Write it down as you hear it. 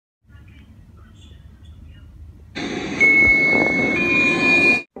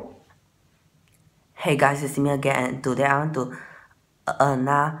Hey guys, it's me again, and today I want to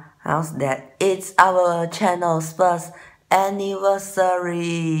announce that it's our channel's first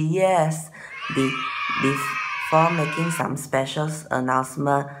anniversary. Yes, before making some special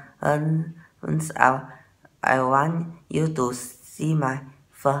announcements, I want you to see my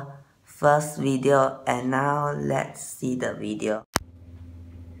first video, and now let's see the video.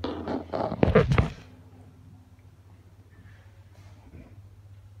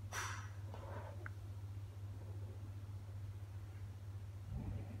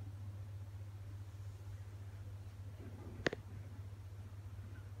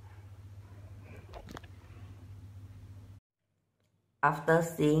 After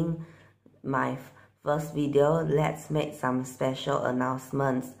seeing my first video, let's make some special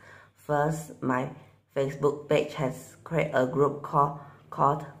announcements. First, my Facebook page has created a group called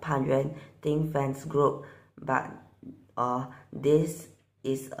Ting Fans Group, but this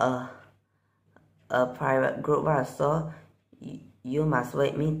is a private group, so you must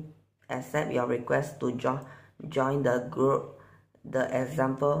wait me accept your request to join the group. The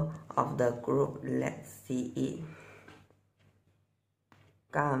example of the group, let's see it.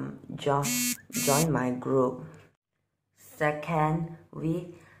 Come, join my group. Second,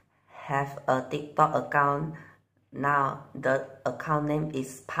 we have a TikTok account. Now, the account name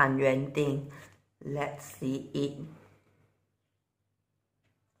is Ting. Let's see it.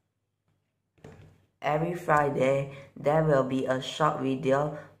 Every Friday, there will be a short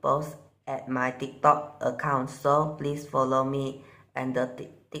video post at my TikTok account, so please follow me. And the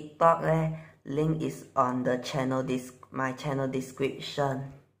TikTok link is on the my channel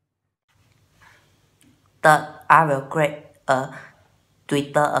description. Third, I will create a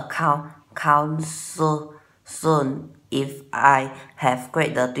Twitter account soon. If I have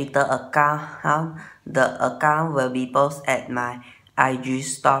created the Twitter account, the account will be posted at my IG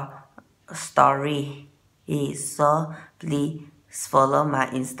story. So please follow my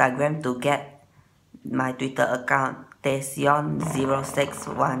Instagram to get my Twitter account,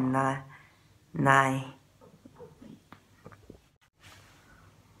 Taesion0619.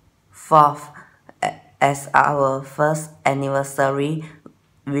 Fourth, as our first anniversary,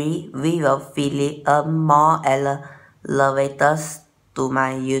 we will film more elevators to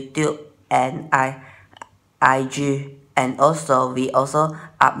my YouTube and IG, and also we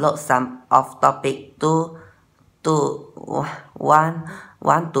upload some off-topic one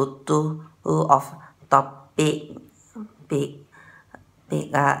to two off-topic.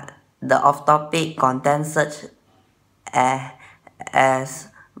 The off-topic content such as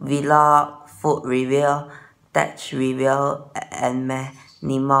vlog, food review, tech review, and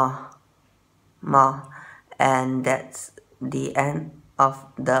many more. And that's the end of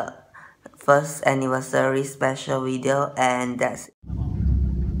the first anniversary special video, and that's